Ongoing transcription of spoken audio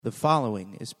The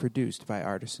following is produced by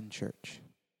Artisan Church.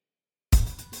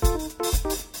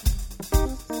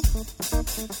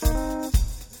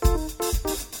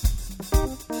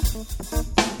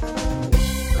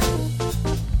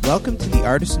 Welcome to the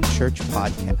Artisan Church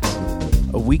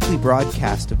Podcast, a weekly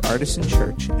broadcast of Artisan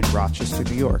Church in Rochester,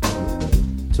 New York.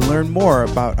 To learn more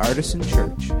about Artisan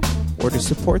Church or to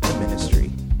support the ministry,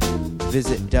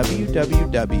 visit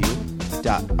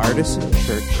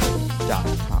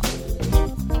www.artisanchurch.com.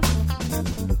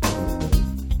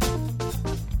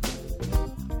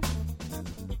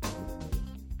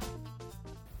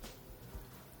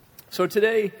 So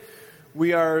today,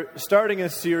 we are starting a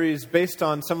series based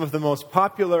on some of the most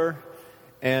popular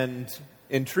and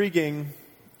intriguing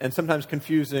and sometimes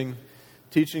confusing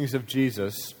teachings of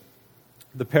Jesus,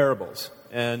 the parables.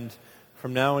 And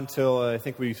from now until I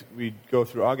think we go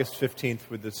through August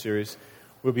 15th with this series,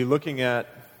 we'll be looking at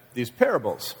these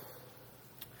parables.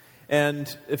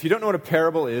 And if you don't know what a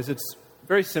parable is, it's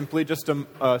very simply just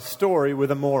a story with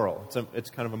a moral.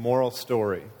 It's kind of a moral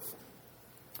story.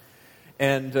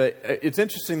 And it's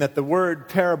interesting that the word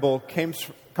parable comes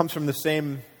from the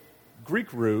same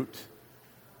Greek root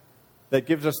that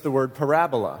gives us the word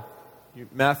parabola. You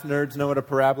math nerds know what a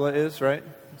parabola is, right?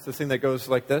 It's the thing that goes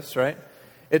like this, right?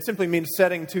 It simply means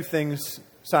setting two things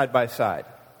side by side,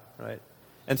 right?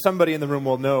 And somebody in the room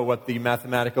will know what the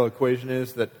mathematical equation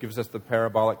is that gives us the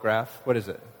parabolic graph. What is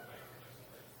it?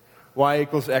 Y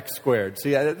equals x squared.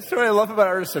 See, that's what I love about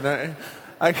Artisan.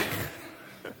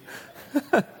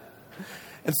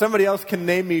 And somebody else can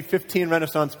name me 15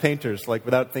 Renaissance painters,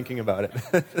 without thinking about it.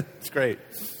 It's great.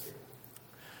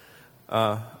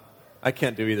 I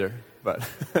can't do either, but...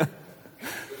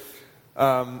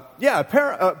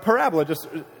 parabola just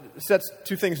sets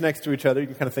two things next to each other. You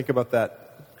can kind of think about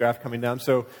that graph coming down.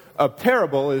 So a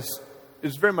parable is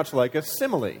very much like a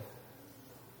simile,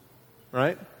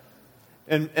 right?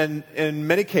 And in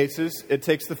many cases, it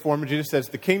takes the form, Jesus says,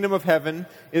 the kingdom of heaven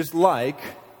is like...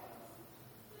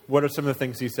 What are some of the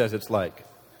things he says it's like?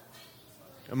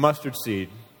 A mustard seed.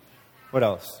 What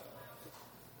else?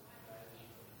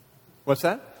 What's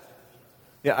that?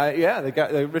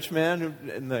 The rich man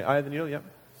in the eye of the needle, yeah.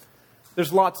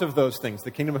 There's lots of those things.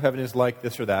 The kingdom of heaven is like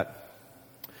this or that.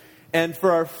 And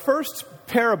for our first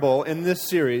parable in this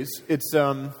series, it's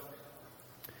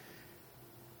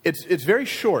very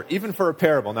short, even for a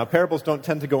parable. Now, parables don't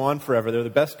tend to go on forever. They're the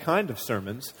best kind of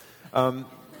sermons.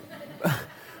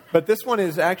 But this one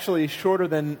is actually shorter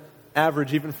than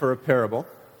average, even for a parable.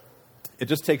 It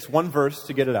just takes one verse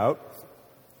to get it out.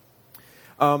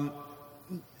 And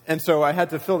so I had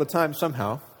to fill the time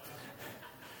somehow.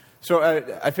 So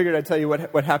I figured I'd tell you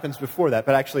what happens before that,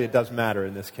 but actually it does matter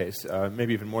in this case,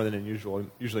 maybe even more than it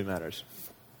usually matters.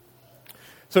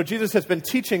 So Jesus has been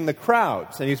teaching the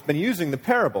crowds, and he's been using the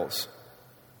parables.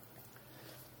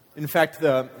 In fact,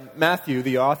 Matthew,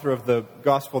 the author of the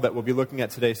gospel that we'll be looking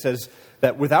at today, says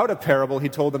that without a parable, he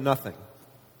told them nothing.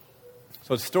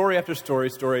 So it's story after story,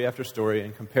 story after story,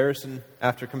 and comparison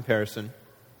after comparison.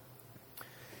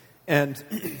 And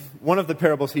one of the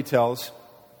parables he tells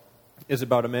is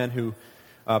about a man who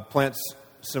plants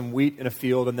some wheat in a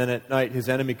field, and then at night his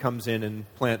enemy comes in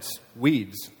and plants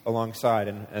weeds alongside.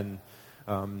 And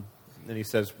then he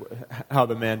says how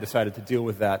the man decided to deal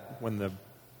with that when the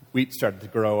wheat started to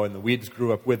grow and the weeds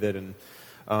grew up with it. And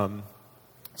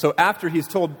so after he's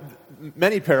told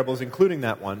many parables, including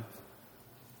that one,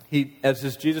 he, as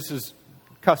is Jesus'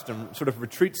 custom, sort of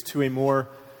retreats to a more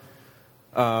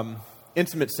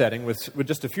intimate setting with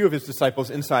just a few of his disciples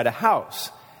inside a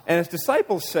house. And his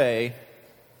disciples say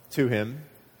to him,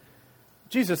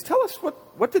 Jesus, tell us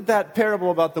what did that parable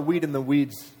about the wheat and the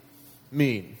weeds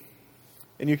mean?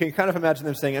 And you can kind of imagine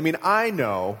them saying, I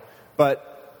know, but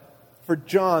for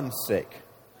John's sake,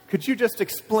 could you just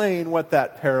explain what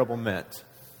that parable meant?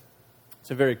 It's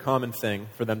a very common thing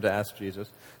for them to ask Jesus.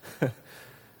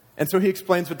 And so he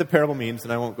explains what the parable means,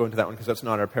 and I won't go into that one because that's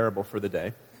not our parable for the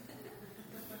day.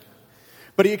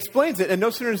 But he explains it, and no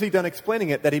sooner is he done explaining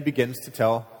it that he begins to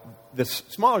tell this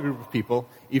smaller group of people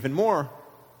even more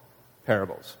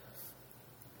parables.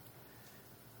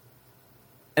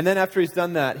 And then after he's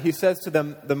done that, he says to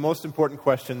them the most important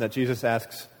question that Jesus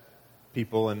asks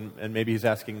people, and maybe he's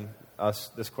asking us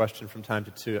this question from time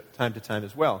to time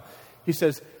as well. He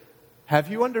says, have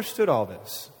you understood all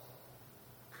this?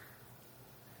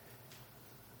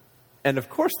 And of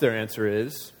course their answer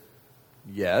is,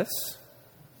 yes.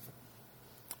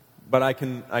 But I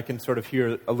can sort of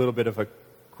hear a little bit of a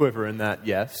quiver in that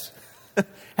yes.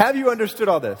 Have you understood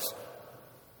all this?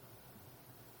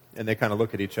 And they kind of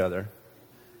look at each other,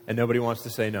 and nobody wants to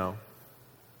say no.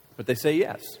 But they say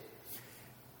yes.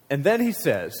 And then he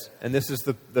says, and this is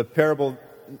the parable,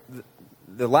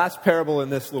 the last parable in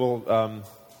this little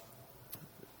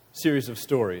series of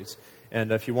stories.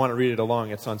 And if you want to read it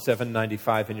along, it's on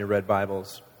 795 in your red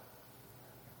Bibles.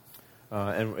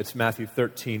 And it's Matthew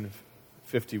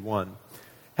 13:51.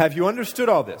 Have you understood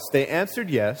all this? They answered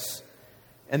yes.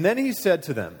 And then he said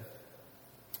to them,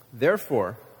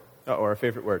 therefore, or our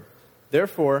favorite word,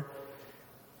 therefore,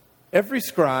 every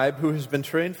scribe who has been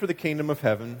trained for the kingdom of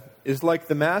heaven is like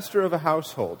the master of a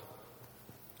household,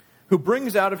 who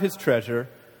brings out of his treasure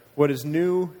what is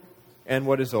new and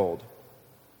what is old.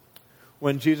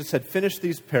 When Jesus had finished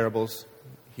these parables,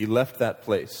 he left that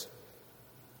place.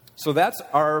 So that's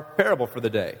our parable for the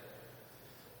day.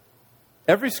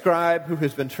 Every scribe who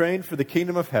has been trained for the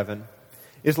kingdom of heaven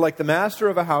is like the master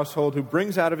of a household who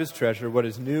brings out of his treasure what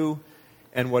is new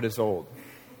and what is old.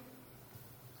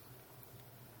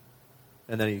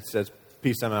 And then he says,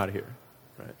 peace, I'm out of here.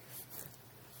 Right?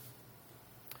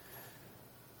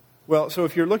 Well, so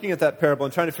if you're looking at that parable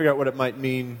and trying to figure out what it might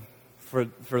mean for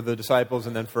the disciples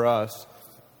and then for us,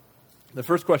 the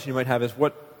first question you might have is,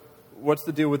 what's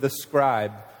the deal with the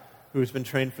scribe who's been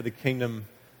trained for the kingdom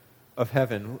of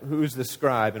heaven? Who's the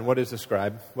scribe and what is the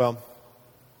scribe? Well,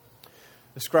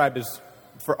 the scribe is,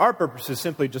 for our purposes,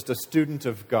 simply just a student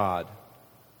of God.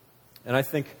 And I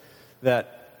think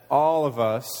that all of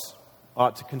us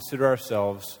ought to consider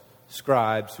ourselves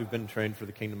scribes who've been trained for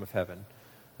the kingdom of heaven.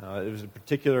 It was a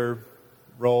particular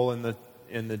role in the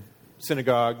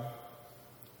synagogue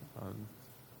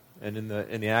and in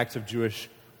the acts of Jewish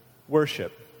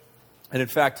worship. And in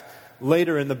fact,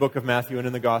 later in the book of Matthew and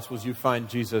in the Gospels, you find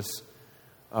Jesus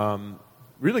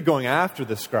really going after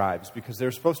the scribes because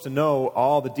they're supposed to know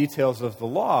all the details of the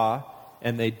law,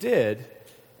 and they did,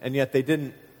 and yet they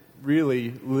didn't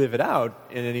really live it out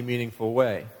in any meaningful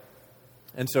way.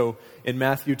 And so in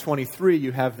Matthew 23,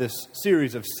 you have this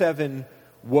series of 7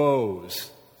 woes.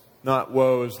 Not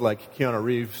woes like Keanu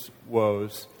Reeves'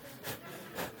 woes,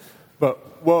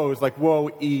 but woes like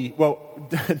W-O-E.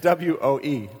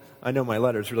 I know my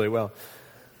letters really well.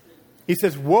 He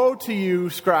says, woe to you,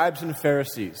 scribes and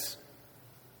Pharisees.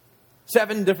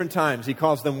 7 different times he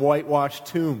calls them whitewashed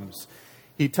tombs.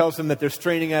 He tells them that they're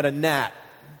straining at a gnat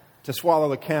to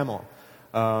swallow a camel.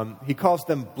 He calls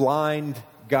them blind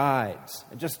guides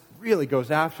and just really goes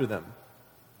after them.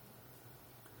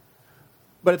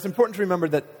 But it's important to remember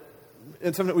that,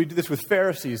 and something we do this with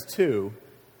Pharisees too.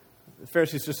 The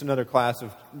Pharisees just another class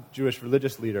of Jewish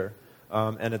religious leader.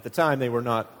 And at the time they were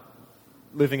not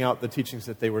living out the teachings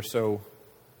that they were so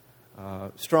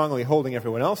strongly holding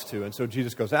everyone else to. And so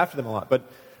Jesus goes after them a lot.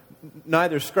 But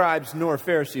neither scribes nor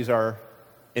Pharisees are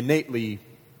innately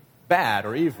bad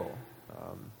or evil.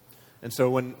 And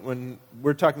so when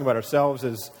we're talking about ourselves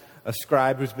as a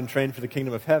scribe who's been trained for the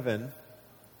kingdom of heaven,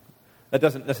 that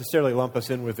doesn't necessarily lump us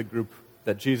in with the group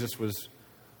that Jesus was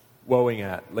woeing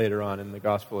at later on in the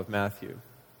Gospel of Matthew.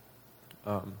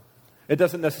 It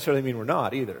doesn't necessarily mean we're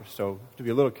not either, so to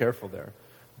be a little careful there.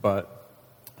 But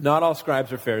not all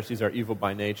scribes or Pharisees are evil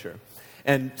by nature.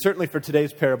 And certainly for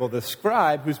today's parable, the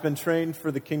scribe who's been trained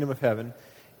for the kingdom of heaven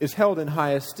is held in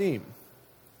high esteem.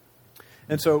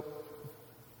 And so,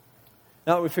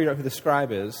 now that we've figured out who the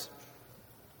scribe is,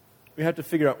 we have to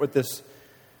figure out what this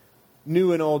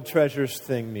new and old treasures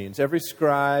thing means. Every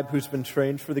scribe who's been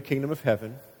trained for the kingdom of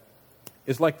heaven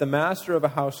is like the master of a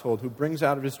household who brings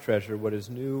out of his treasure what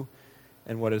is new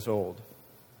and what is old.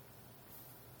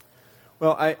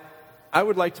 Well, I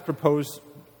would like to propose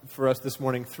for us this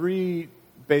morning 3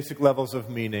 basic levels of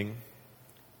meaning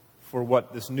for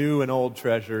what this new and old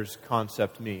treasures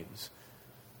concept means.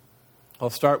 I'll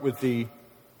start with the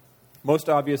most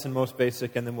obvious and most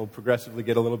basic, and then we'll progressively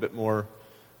get a little bit more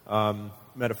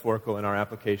metaphorical in our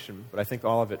application, but I think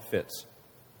all of it fits.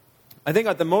 I think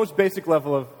at the most basic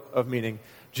level of meaning,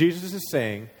 Jesus is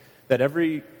saying that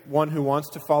everyone who wants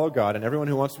to follow God and everyone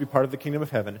who wants to be part of the kingdom of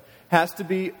heaven has to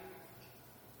be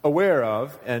aware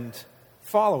of and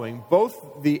following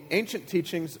both the ancient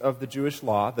teachings of the Jewish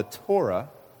law, the Torah,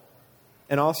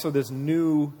 and also this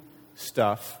new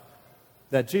stuff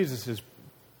that Jesus is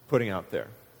putting out there.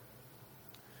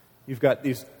 You've got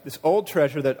this old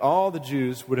treasure that all the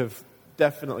Jews would have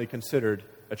definitely considered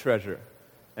a treasure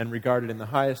and regarded in the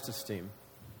highest esteem.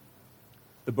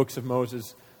 The books of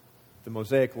Moses, the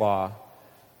Mosaic Law,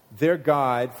 their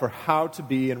guide for how to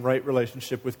be in right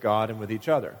relationship with God and with each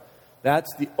other.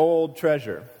 That's the old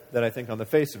treasure that I think on the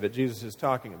face of it Jesus is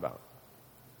talking about.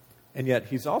 And yet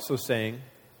he's also saying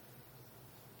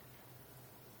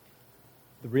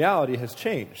the reality has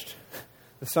changed.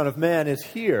 The Son of Man is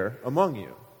here among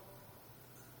you.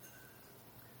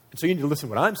 And so you need to listen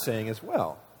to what I'm saying as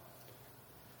well.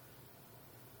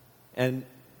 And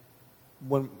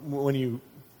when you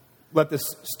let this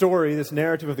story, this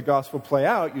narrative of the gospel play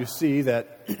out, you see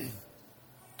that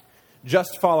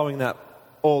just following that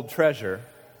old treasure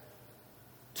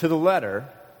to the letter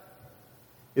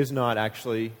is not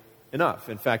actually enough.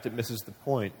 In fact, it misses the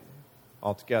point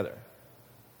altogether.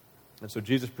 And so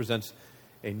Jesus presents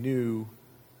a new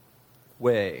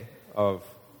way of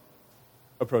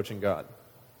approaching God.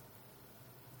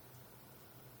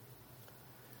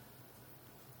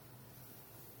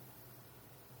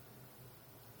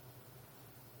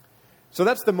 So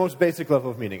that's the most basic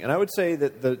level of meaning. And I would say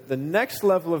that the next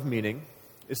level of meaning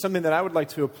is something that I would like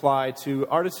to apply to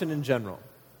Artisan in general.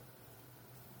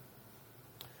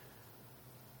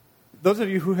 Those of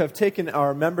you who have taken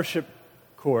our membership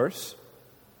course,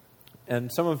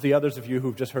 and some of the others of you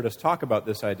who've just heard us talk about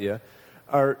this idea,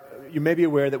 you may be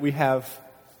aware that we have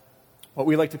what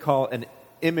we like to call an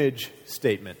image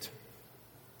statement,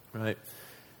 right?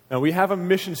 Now, we have a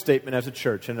mission statement as a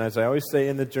church, and as I always say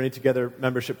in the Journey Together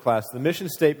membership class, the mission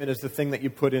statement is the thing that you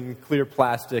put in clear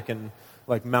plastic and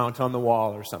like mount on the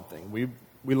wall or something.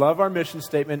 We love our mission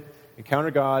statement: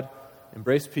 encounter God,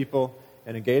 embrace people,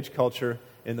 and engage culture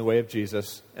in the way of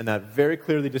Jesus, and that very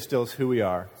clearly distills who we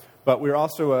are. But we're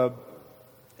also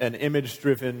an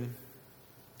image-driven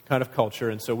kind of culture,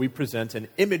 and so we present an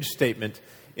image statement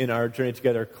in our Journey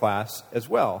Together class as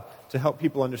well to help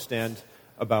people understand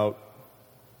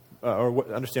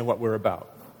understand what we're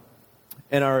about.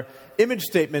 And our image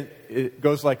statement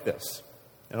goes like this,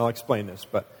 and I'll explain this,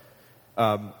 but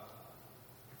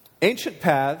ancient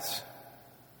paths,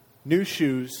 new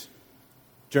shoes,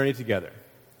 journey together.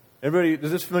 Everybody,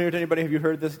 is this familiar to anybody? Have you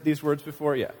heard these words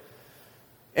before? Yeah.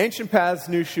 Ancient paths,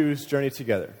 new shoes, journey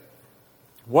together.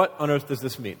 What on earth does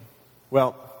this mean?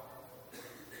 Well,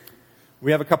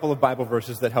 we have a couple of Bible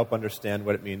verses that help understand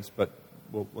what it means, but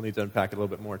we'll need to unpack it a little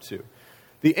bit more too.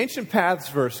 The ancient paths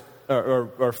verse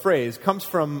or phrase comes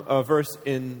from a verse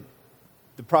in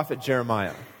the prophet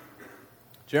Jeremiah.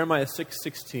 Jeremiah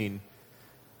 6:16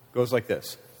 goes like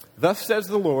this: "Thus says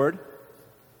the Lord,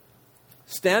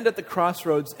 stand at the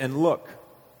crossroads and look,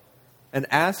 and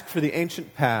ask for the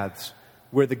ancient paths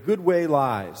where the good way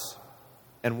lies,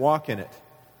 and walk in it,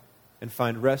 and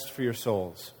find rest for your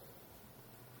souls."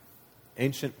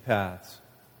 Ancient paths.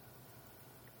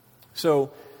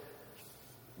 So,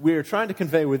 we're trying to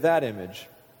convey with that image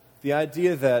the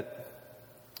idea that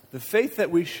the faith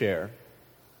that we share,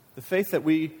 the faith that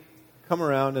we come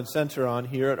around and center on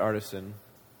here at Artisan,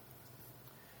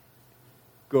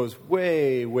 goes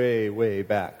way, way, way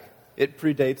back. It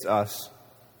predates us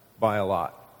by a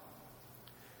lot.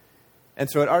 And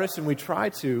so at Artisan, we try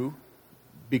to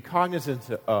be cognizant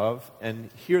of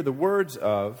and hear the words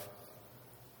of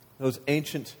those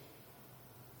ancient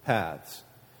paths,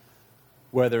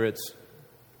 whether it's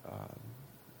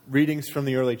readings from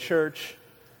the early church.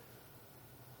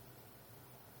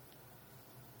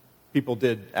 People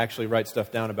did actually write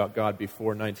stuff down about God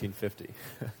before 1950.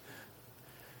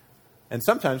 And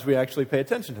sometimes we actually pay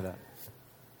attention to that.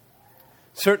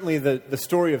 Certainly the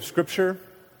story of Scripture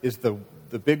is the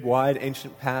big, wide,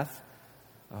 ancient path.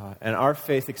 And our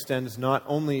faith extends not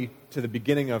only to the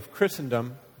beginning of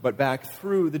Christendom, but back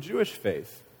through the Jewish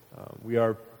faith. We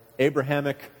are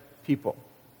Abrahamic people.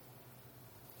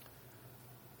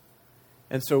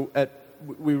 And so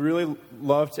we really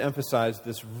love to emphasize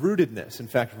this rootedness. In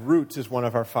fact, roots is one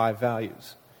of our 5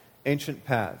 values. Ancient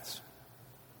paths.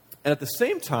 And at the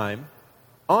same time,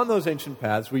 on those ancient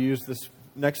paths, we use this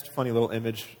next funny little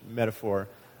image metaphor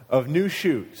of new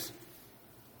shoes.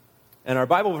 And our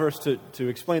Bible verse to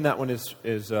explain that one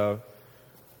is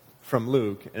from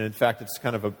Luke. And in fact, it's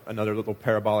kind of another little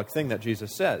parabolic thing that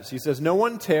Jesus says. He says, "No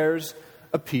one tears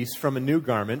a piece from a new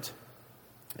garment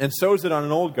and sews it on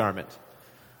an old garment.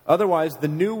 Otherwise, the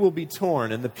new will be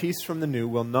torn, and the piece from the new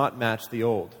will not match the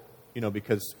old." You know,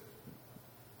 because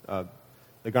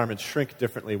the garments shrink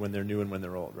differently when they're new and when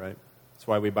they're old, right? That's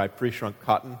why we buy pre-shrunk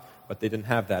cotton, but they didn't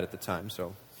have that at the time.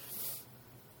 So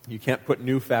you can't put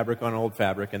new fabric on old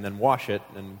fabric and then wash it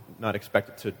and not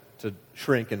expect it to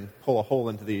shrink and pull a hole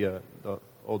into the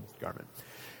old garment.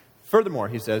 Furthermore,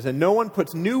 he says, "And no one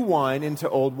puts new wine into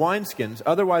old wineskins.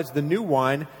 Otherwise, the new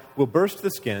wine will burst the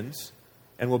skins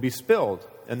and will be spilled,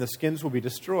 and the skins will be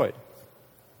destroyed.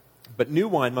 But new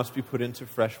wine must be put into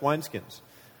fresh wineskins."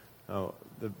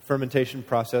 The fermentation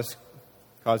process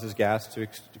causes gas to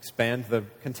expand the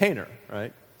container,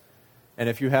 right? And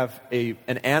if you have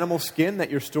an animal skin that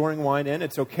you're storing wine in,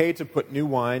 it's okay to put new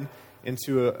wine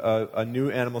into a new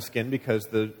animal skin because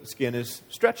the skin is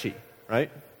stretchy,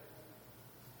 right?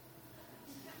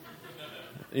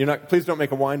 Please don't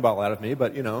make a wine bottle out of me,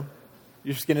 but,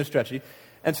 your skin is stretchy.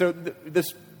 And so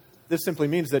this this simply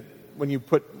means that when you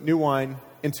put new wine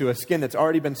into a skin that's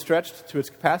already been stretched to its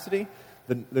capacity,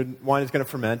 the wine is going to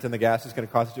ferment and the gas is going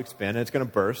to cause it to expand and it's going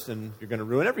to burst and you're going to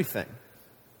ruin everything.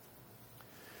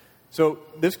 So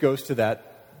this goes to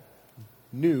that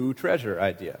new treasure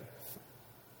idea.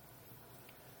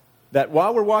 That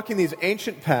while we're walking these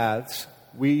ancient paths,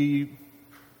 we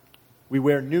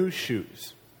wear new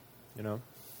shoes, you know.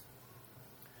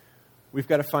 We've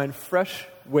got to find fresh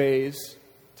ways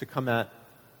to come at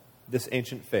this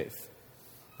ancient faith.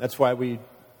 That's why we,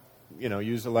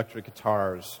 use electric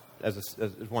guitars as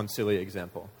one silly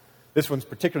example. This one's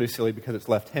particularly silly because it's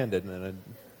left-handed.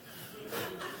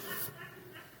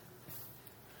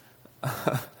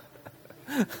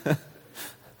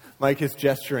 Mike is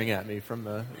gesturing at me from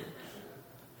the...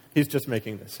 He's just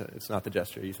making this. It's not the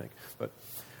gesture you think. But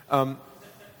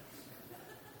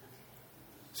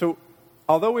so,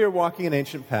 although we are walking an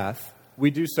ancient path,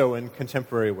 we do so in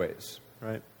contemporary ways,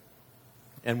 right?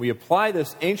 And we apply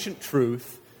this ancient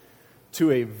truth to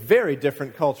a very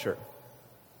different culture,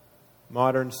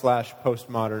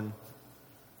 modern/postmodern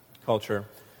culture.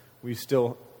 We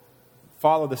still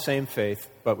follow the same faith,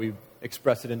 but we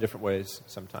express it in different ways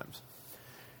sometimes.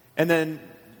 And then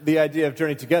the idea of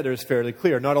Journey Together is fairly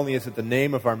clear. Not only is it the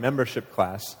name of our membership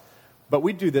class, but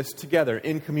we do this together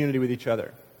in community with each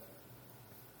other.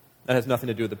 That has nothing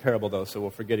to do with the parable, though, so we'll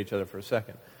forget each other for a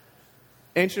second.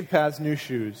 Ancient paths, new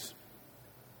shoes.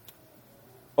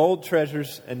 Old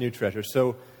treasures and new treasures.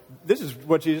 So this is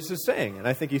what Jesus is saying. And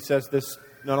I think he says this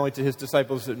not only to his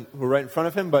disciples who are right in front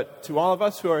of him, but to all of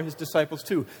us who are his disciples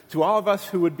too. To all of us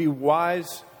who would be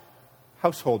wise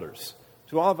householders.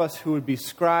 To all of us who would be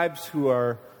scribes who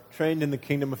are trained in the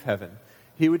kingdom of heaven.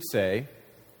 He would say,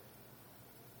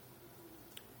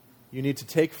 you need to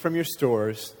take from your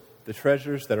stores the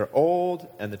treasures that are old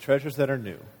and the treasures that are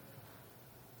new.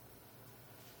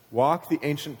 Walk the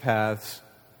ancient paths,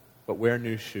 but wear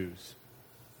new shoes.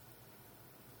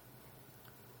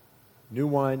 New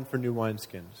wine for new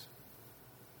wineskins.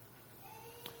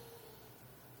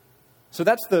 So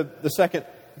that's the second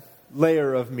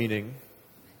layer of meaning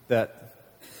that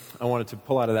I wanted to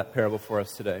pull out of that parable for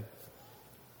us today.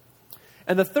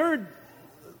 And the third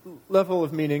level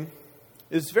of meaning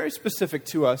is very specific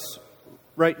to us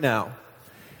right now.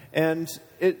 And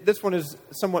this one is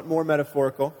somewhat more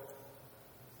metaphorical.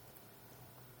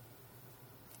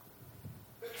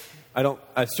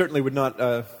 I certainly would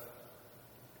not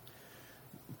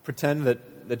pretend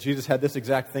that Jesus had this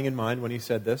exact thing in mind when he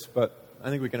said this, but I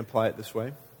think we can apply it this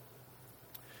way.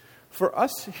 For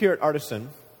us here at Artisan,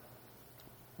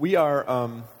 we are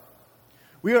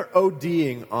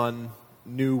ODing on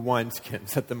new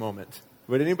wineskins at the moment.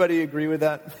 Would anybody agree with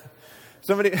that?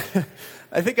 Somebody,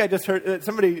 I think I just heard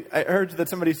I heard that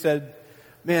somebody said,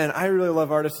 "Man, I really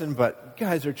love Artisan, but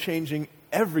guys are changing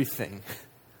everything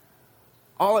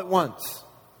all at once."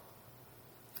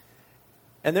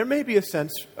 And there may be a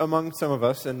sense among some of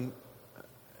us, and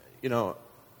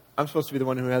I'm supposed to be the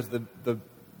one who has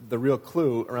the real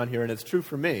clue around here, and it's true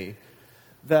for me,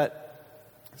 that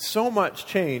so much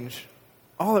change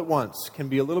all at once can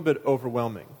be a little bit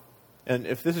overwhelming. And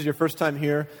if this is your first time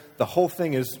here, the whole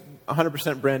thing is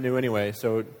 100% brand new anyway,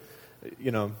 so,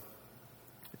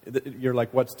 you're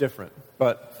like, what's different?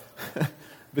 But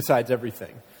besides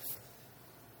everything.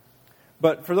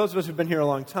 But for those of us who've been here a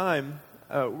long time,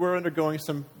 we're undergoing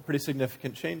some pretty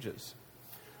significant changes.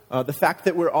 The fact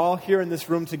that we're all here in this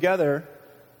room together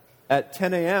at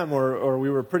 10 a.m., or we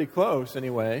were pretty close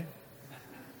anyway,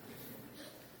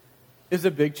 is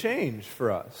a big change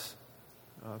for us.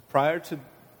 Prior to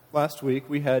last week,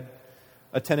 we had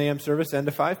a 10 a.m. service and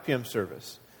a 5 p.m.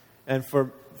 service. And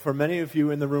for many of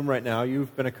you in the room right now,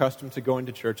 you've been accustomed to going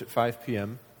to church at 5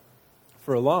 p.m.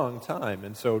 for a long time.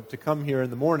 And so to come here in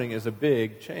the morning is a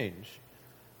big change.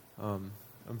 I'm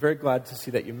very glad to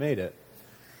see that you made it.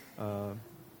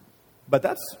 But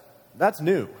that's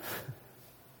new.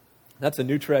 That's a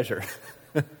new treasure.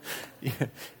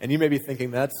 And you may be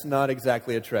thinking, that's not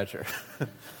exactly a treasure.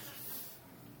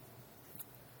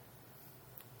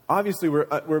 Obviously,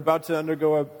 we're about to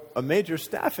undergo a major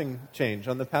staffing change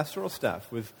on the pastoral staff,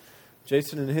 with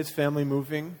Jason and his family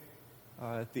moving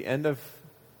at the end of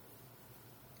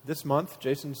this month.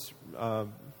 Jason's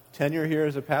tenure here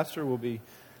as a pastor will be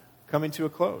coming to a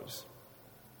close.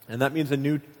 And that means a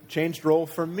new changed role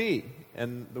for me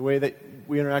and the way that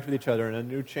we interact with each other, and a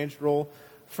new changed role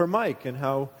for Mike and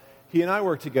how he and I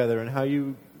work together and how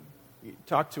you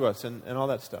talk to us and all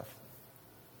that stuff.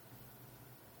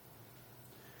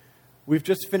 We've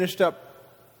just finished up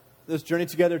this Journey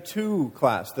Together 2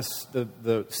 class,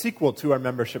 the sequel to our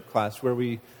membership class, where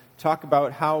we talk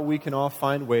about how we can all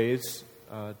find ways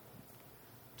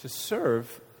to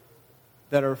serve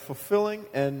that are fulfilling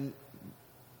and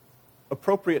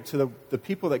appropriate to the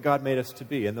people that God made us to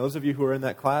be. And those of you who are in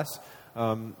that class,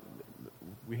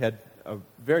 we had a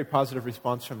very positive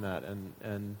response from that.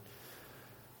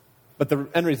 But the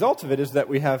end result of it is that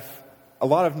we have a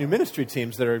lot of new ministry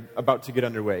teams that are about to get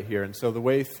underway here. And so the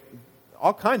way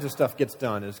all kinds of stuff gets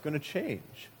done is going to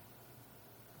change.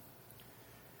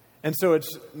 And so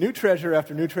it's new treasure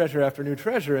after new treasure after new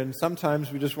treasure, and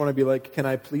sometimes we just want to be like, can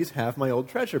I please have my old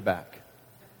treasure back?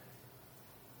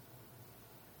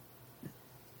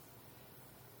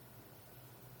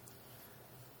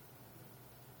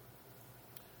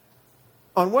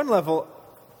 On one level,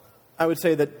 I would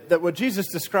say that what Jesus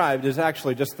described is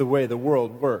actually just the way the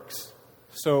world works.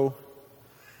 So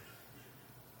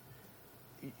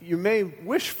you may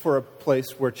wish for a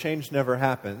place where change never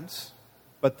happens,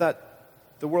 but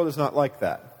the world is not like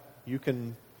that. You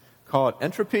can call it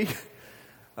entropy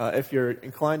if you're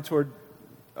inclined toward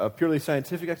a purely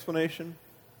scientific explanation.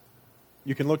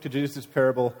 You can look to Jesus'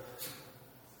 parable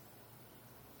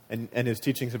and his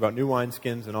teachings about new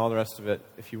wineskins and all the rest of it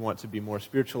if you want to be more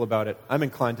spiritual about it. I'm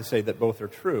inclined to say that both are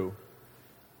true,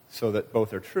 so that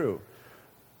both are true.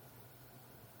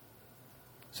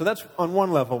 So that's, on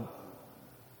one level,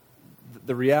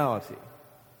 the reality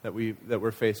that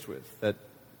we're faced with, that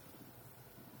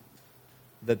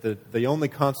the only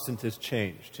constant is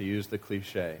change, to use the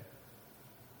cliche.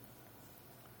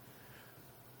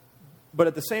 But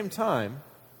at the same time,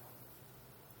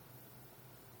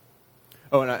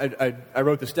 and I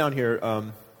wrote this down here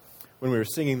when we were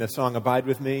singing the song "Abide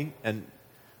with Me," and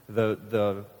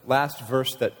the last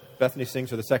verse that Bethany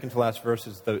sings, or the second to last verse,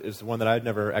 is the one that I'd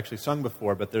never actually sung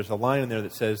before. But there's a line in there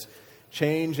that says,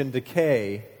 "Change and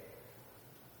decay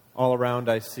all around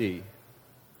I see.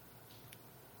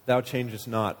 Thou changest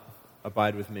not,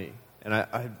 abide with me." And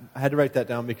I had to write that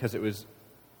down because it was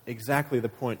exactly the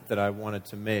point that I wanted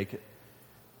to make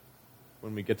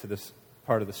when we get to this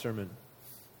part of the sermon.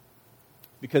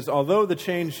 Because although the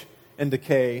change and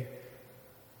decay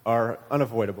are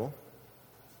unavoidable,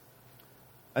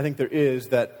 I think there is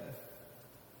that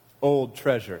old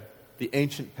treasure, the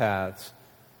ancient paths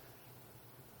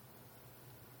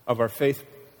of our faith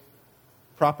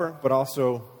proper, but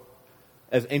also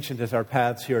as ancient as our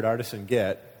paths here at Artisan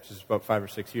get, which is about 5 or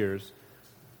 6 years,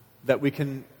 that we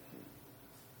can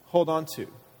hold on to.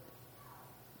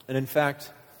 And in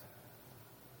fact,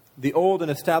 the old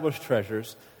and established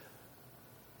treasures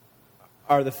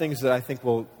are the things that I think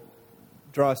will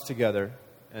draw us together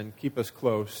and keep us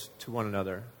close to one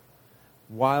another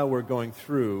while we're going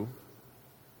through,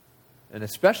 and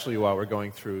especially while we're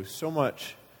going through, so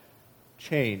much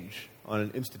change on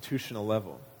an institutional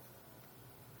level.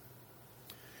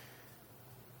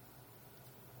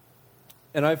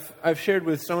 And I've shared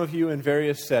with some of you in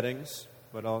various settings,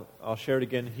 but I'll share it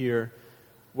again here,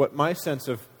 what my sense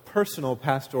of personal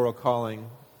pastoral calling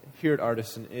here at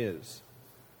Artisan is.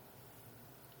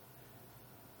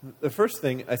 The first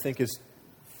thing, I think, is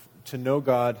to know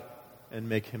God and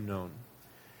make Him known.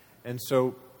 And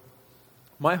so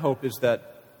my hope is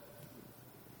that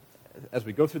as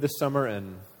we go through this summer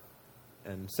and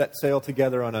set sail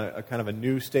together on a kind of a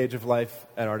new stage of life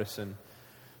at Artisan,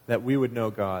 that we would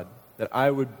know God, that I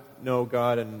would know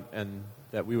God, and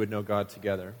that we would know God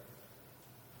together.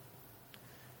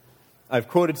 I've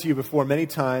quoted to you before many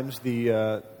times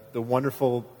the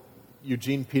wonderful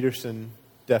Eugene Peterson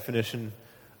definition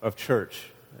of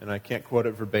church, and I can't quote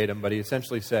it verbatim, but he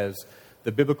essentially says,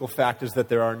 the biblical fact is that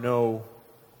there are no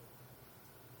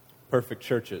perfect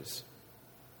churches.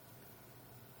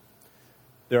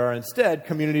 There are instead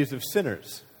communities of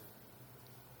sinners,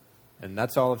 and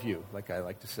that's all of you, like I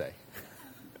like to say.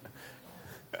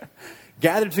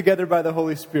 Gathered together by the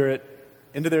Holy Spirit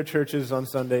into their churches on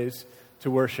Sundays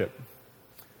to worship.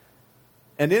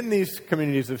 And in these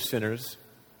communities of sinners,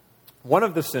 one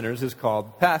of the sinners is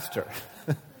called pastor.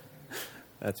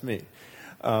 That's me.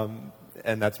 And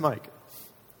that's Mike.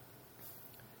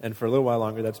 And for a little while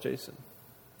longer, that's Jason.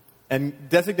 And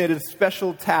designated a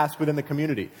special task within the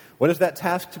community. What is that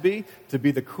task to be? To be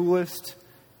the coolest,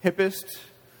 hippest,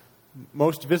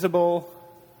 most visible,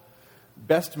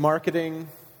 best marketing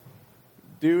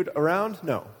dude around?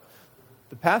 No.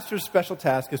 The pastor's special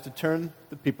task is to turn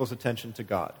the people's attention to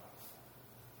God.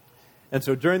 And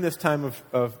so during this time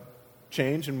of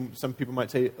change, and some people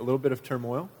might say a little bit of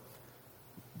turmoil,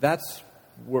 that's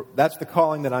the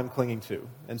calling that I'm clinging to.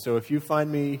 And so if you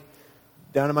find me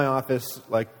down in my office,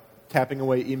 like tapping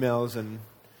away emails and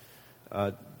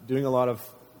doing a lot of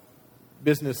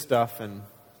business stuff and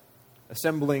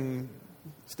assembling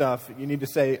stuff, you need to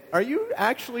say, are you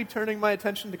actually turning my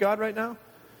attention to God right now?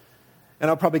 And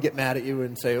I'll probably get mad at you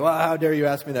and say, well, how dare you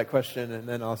ask me that question? And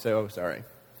then I'll say, oh, sorry.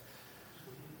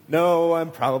 No,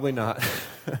 I'm probably not.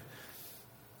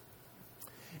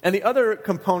 And the other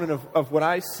component of what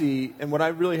I see and what I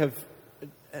really have,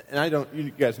 and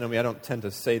you guys know me, I don't tend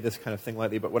to say this kind of thing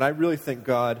lightly, but what I really think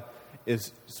God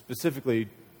is specifically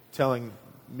telling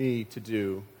me to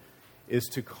do is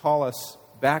to call us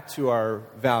back to our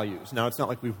values. Now, it's not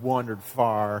like we've wandered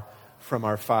far from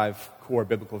our 5 core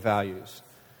biblical values,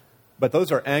 but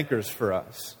those are anchors for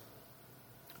us: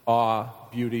 awe,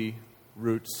 beauty,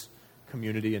 roots,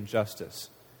 community, and justice.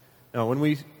 Now, when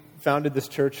we founded this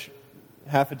church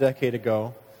half a decade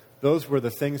ago, those were the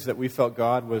things that we felt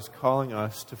God was calling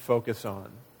us to focus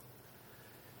on.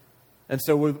 And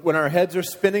so when our heads are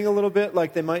spinning a little bit,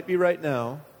 like they might be right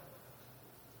now,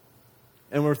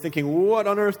 and we're thinking, what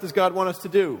on earth does God want us to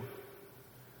do?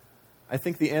 I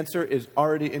think the answer is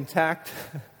already intact.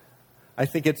 I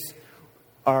think it's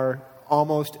our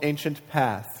almost ancient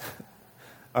path,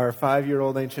 our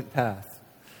 5-year-old ancient path,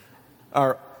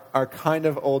 our kind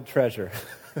of old treasure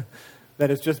that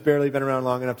has just barely been around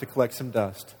long enough to collect some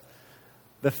dust.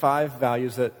 The 5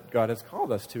 values that God has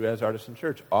called us to as Artisan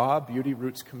Church: awe, beauty,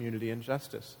 roots, community, and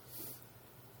justice.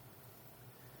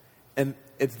 And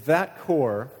it's that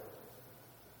core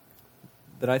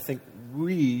that I think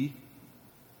we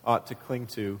ought to cling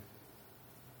to.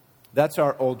 That's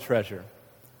our old treasure.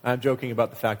 I'm joking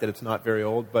about the fact that it's not very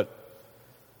old, but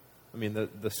I mean,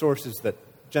 the sources that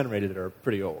generated it are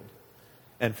pretty old.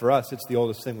 And for us, it's the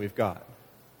oldest thing we've got.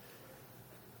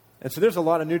 And so there's a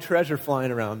lot of new treasure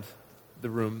flying around the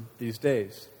room these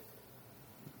days.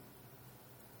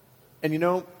 And you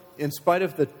know, in spite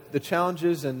of the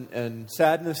challenges and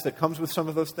sadness that comes with some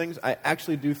of those things, I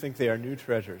actually do think they are new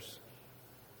treasures.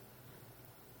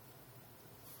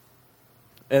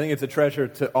 I think it's a treasure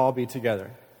to all be together.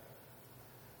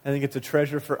 I think it's a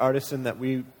treasure for Artisan that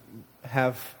we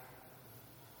have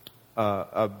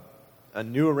a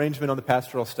new arrangement on the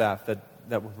pastoral staff that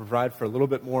will provide for a little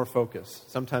bit more focus,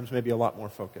 sometimes maybe a lot more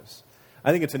focus.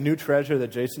 I think it's a new treasure that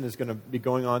Jason is going to be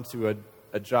going on to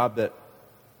a job that,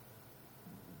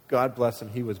 God bless him,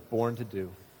 he was born to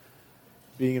do.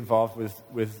 Being involved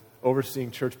with overseeing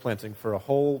church planting for a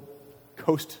whole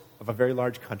coast of a very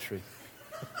large country.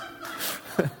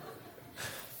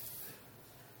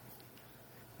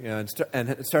 And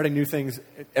starting new things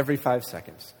every 5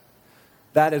 seconds.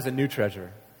 That is a new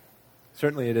treasure.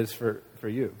 Certainly it is for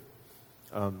you.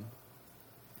 And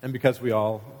because we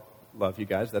all love you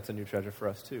guys, that's a new treasure for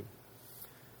us too.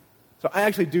 So I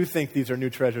actually do think these are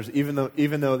new treasures, even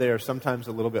though they are sometimes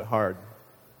a little bit hard.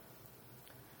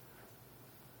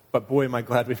 But boy, am I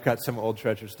glad we've got some old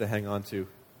treasures to hang on to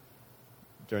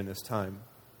during this time.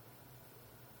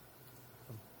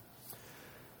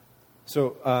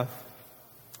 So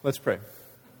let's pray.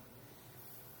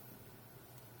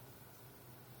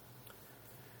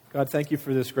 God, thank you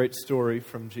for this great story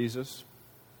from Jesus,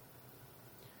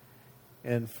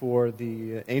 and for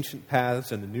the ancient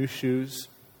paths and the new shoes,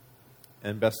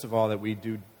 and best of all, that we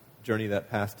do journey that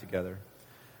path together.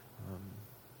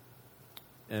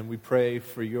 And we pray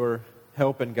for your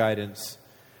help and guidance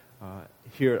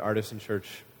here at Artisan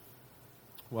Church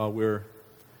while we're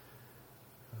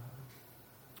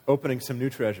opening some new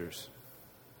treasures.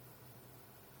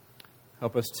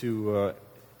 Help us to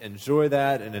enjoy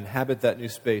that and inhabit that new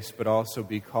space, but also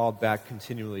be called back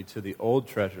continually to the old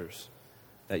treasures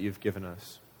that you've given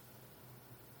us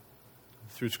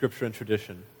through Scripture and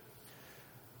tradition,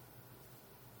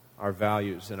 our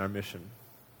values and our mission.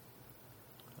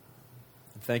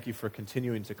 And thank you for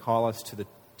continuing to call us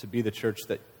to be the church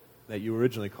that you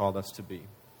originally called us to be.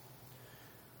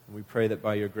 And we pray that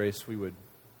by your grace we would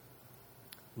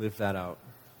live that out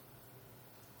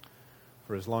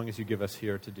for as long as you give us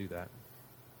here to do that.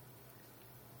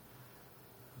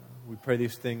 We pray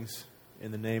these things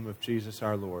in the name of Jesus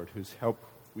our Lord, whose help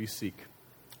we seek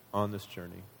on this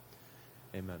journey.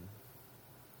 Amen.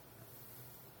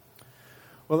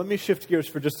 Well, let me shift gears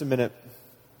for just a minute.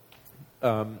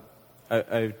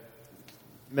 I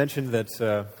mentioned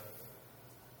that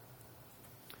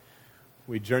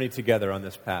we journey together on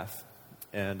this path.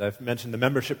 And I've mentioned the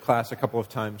membership class a couple of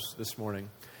times this morning.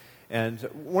 And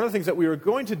one of the things that we were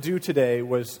going to do today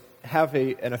was have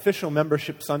an official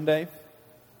membership Sunday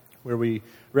where we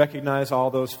recognize all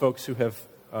those folks who have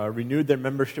renewed their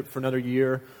membership for another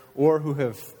year, or who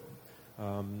have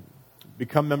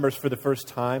become members for the first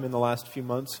time in the last few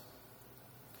months.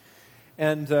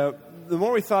 And the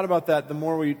more we thought about that, the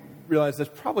more we realized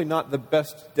that's probably not the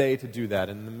best day to do that.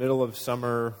 In the middle of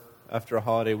summer, after a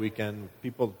holiday weekend,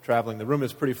 people traveling. The room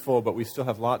is pretty full, but we still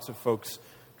have lots of folks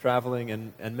traveling,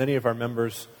 and many of our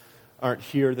members aren't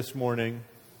here this morning.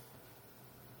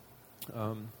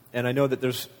 And I know that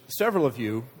there's several of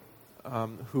you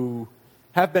who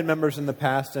have been members in the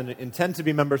past and intend to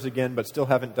be members again, but still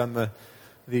haven't done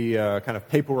the kind of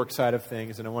paperwork side of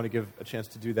things, and I want to give a chance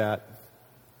to do that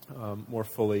more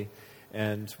fully.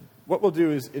 And what we'll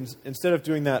do is, instead of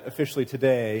doing that officially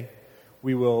today,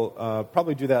 we will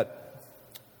probably do that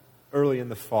early in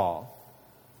the fall.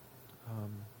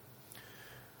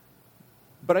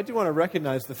 But I do want to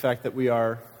recognize the fact that we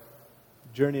are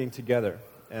journeying together,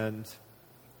 and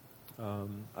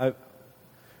I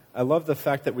love the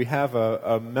fact that we have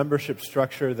a membership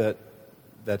structure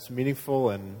that's meaningful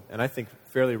and I think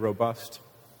fairly robust.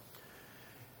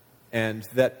 And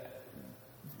that,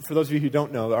 for those of you who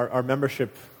don't know, our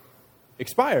membership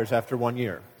expires after 1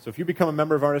 year. So if you become a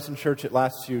member of Artisan Church, it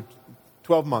lasts you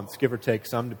 12 months, give or take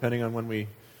some, depending on when we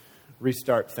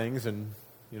restart things and,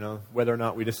 whether or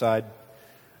not we decide,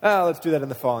 let's do that in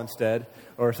the fall instead,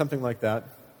 or something like that.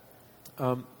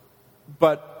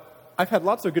 But I've had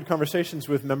lots of good conversations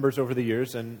with members over the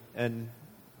years, and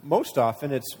most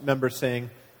often it's members saying,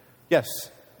 yes,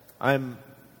 I'm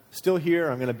still here,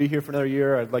 I'm going to be here for another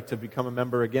year, I'd like to become a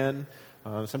member again.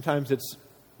 Sometimes it's,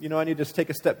 I need to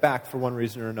take a step back for one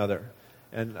reason or another.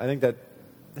 And I think that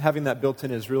having that built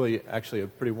in is really actually a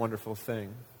pretty wonderful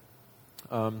thing.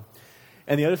 And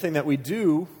the other thing that we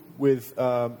do with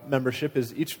membership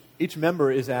is each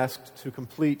member is asked to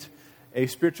complete a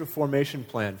spiritual formation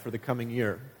plan for the coming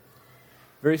year.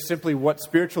 Very simply, what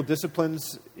spiritual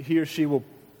disciplines he or she will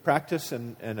practice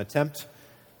and attempt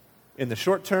in the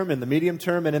short term, in the medium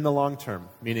term, and in the long term.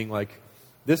 Meaning like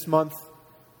this month,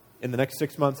 in the next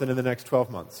 6 months, and in the next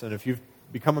 12 months. And if you've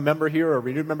become a member here or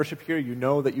renewed membership here, you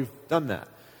know that you've done that.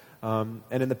 And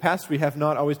in the past, we have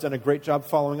not always done a great job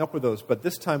following up with those. But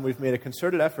this time, we've made a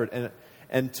concerted effort.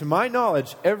 And to my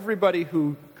knowledge, everybody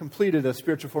who completed a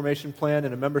spiritual formation plan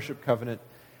and a membership covenant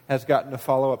has gotten a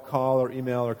follow-up call or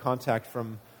email or contact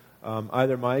from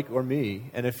either Mike or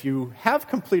me. And if you have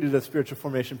completed a spiritual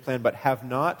formation plan but have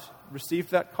not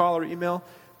received that call or email,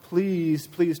 please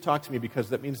talk to me, because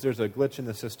that means there's a glitch in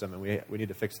the system and we need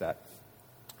to fix that.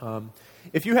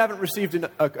 If you haven't received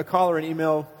a call or an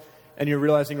email and you're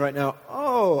realizing right now,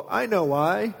 oh, I know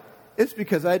why. It's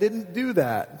because I didn't do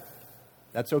that.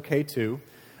 That's okay too.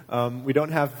 We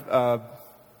don't have,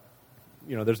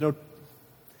 there's no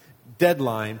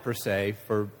deadline per se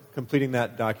for completing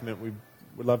that document. We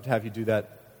would love to have you do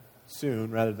that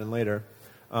soon rather than later.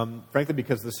 Frankly,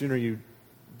 because the sooner you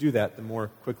do that, the more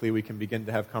quickly we can begin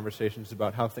to have conversations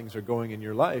about how things are going in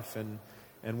your life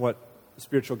and what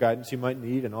spiritual guidance you might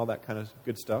need and all that kind of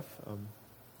good stuff.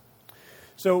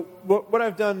 So what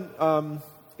I've done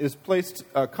is placed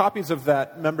copies of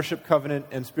that membership covenant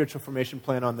and spiritual formation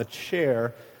plan on the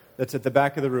chair that's at the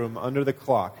back of the room under the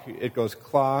clock. It goes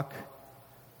clock,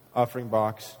 offering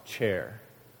box, chair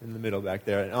in the middle back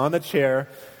there. And on the chair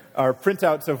are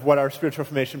printouts of what our spiritual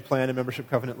formation plan and membership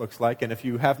covenant looks like. And if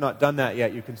you have not done that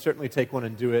yet, you can certainly take one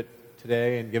and do it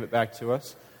today and give it back to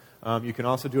us. You can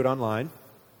also do it online.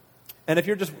 And if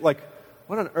you're just like,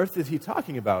 what on earth is he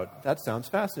talking about? That sounds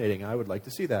fascinating. I would like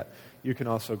to see that. You can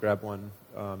also grab one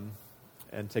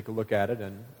and take a look at it.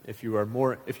 And if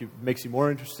it makes you more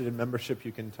interested in membership,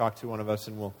 you can talk to one of us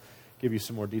and we'll give you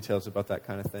some more details about that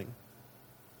kind of thing.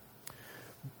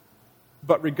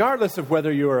 But regardless of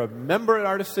whether you're a member at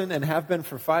Artisan and have been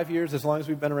for 5 years, as long as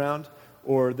we've been around,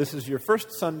 or this is your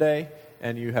first Sunday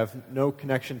and you have no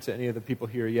connection to any of the people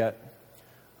here yet,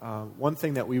 one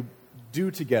thing that we do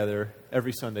together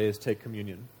every Sunday is take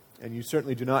communion. And you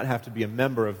certainly do not have to be a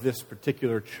member of this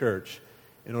particular church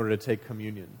in order to take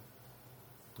communion.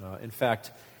 In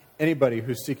fact, anybody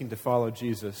who's seeking to follow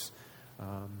Jesus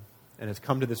and has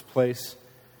come to this place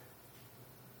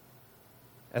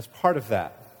as part of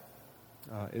that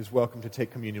is welcome to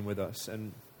take communion with us.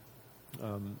 And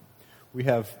we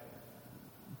have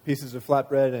pieces of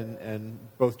flatbread and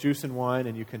both juice and wine,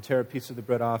 and you can tear a piece of the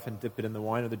bread off and dip it in the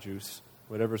wine or the juice,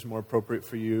 whatever's more appropriate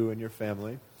for you and your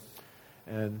family.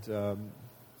 And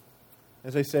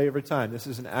as I say every time, this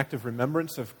is an act of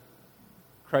remembrance of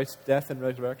Christ's death and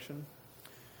resurrection.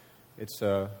 It's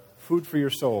food for your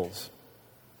souls.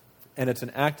 And it's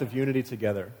an act of unity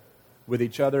together with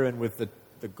each other and with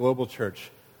the global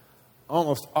church.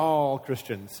 Almost all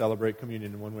Christians celebrate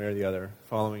communion in one way or the other,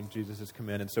 following Jesus'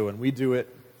 command. And so when we do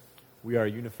it, we are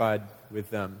unified with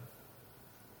them.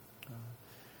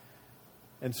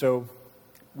 And so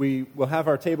we will have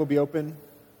our table be open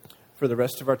for the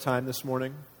rest of our time this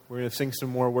morning. We're going to sing some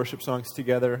more worship songs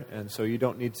together, and so you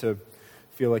don't need to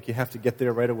feel like you have to get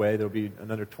there right away. There'll be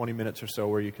another 20 minutes or so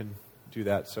where you can do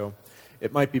that. So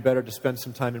it might be better to spend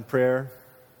some time in prayer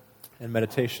and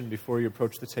meditation before you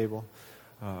approach the table.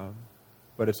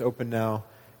 But it's open now,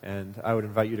 and I would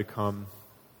invite you to come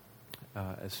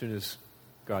as soon as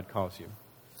God calls you.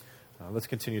 Let's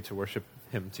continue to worship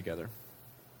Him together.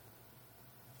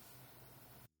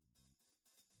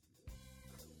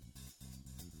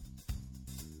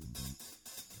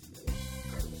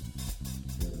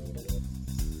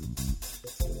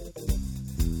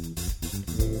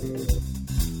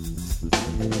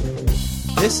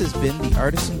 This has been the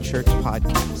Artisan Church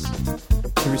Podcast.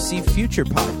 To receive future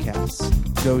podcasts,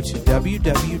 go to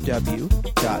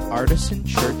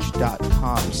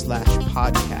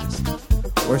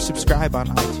www.artisanchurch.com/podcast or subscribe on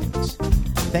iTunes.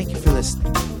 Thank you for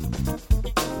listening.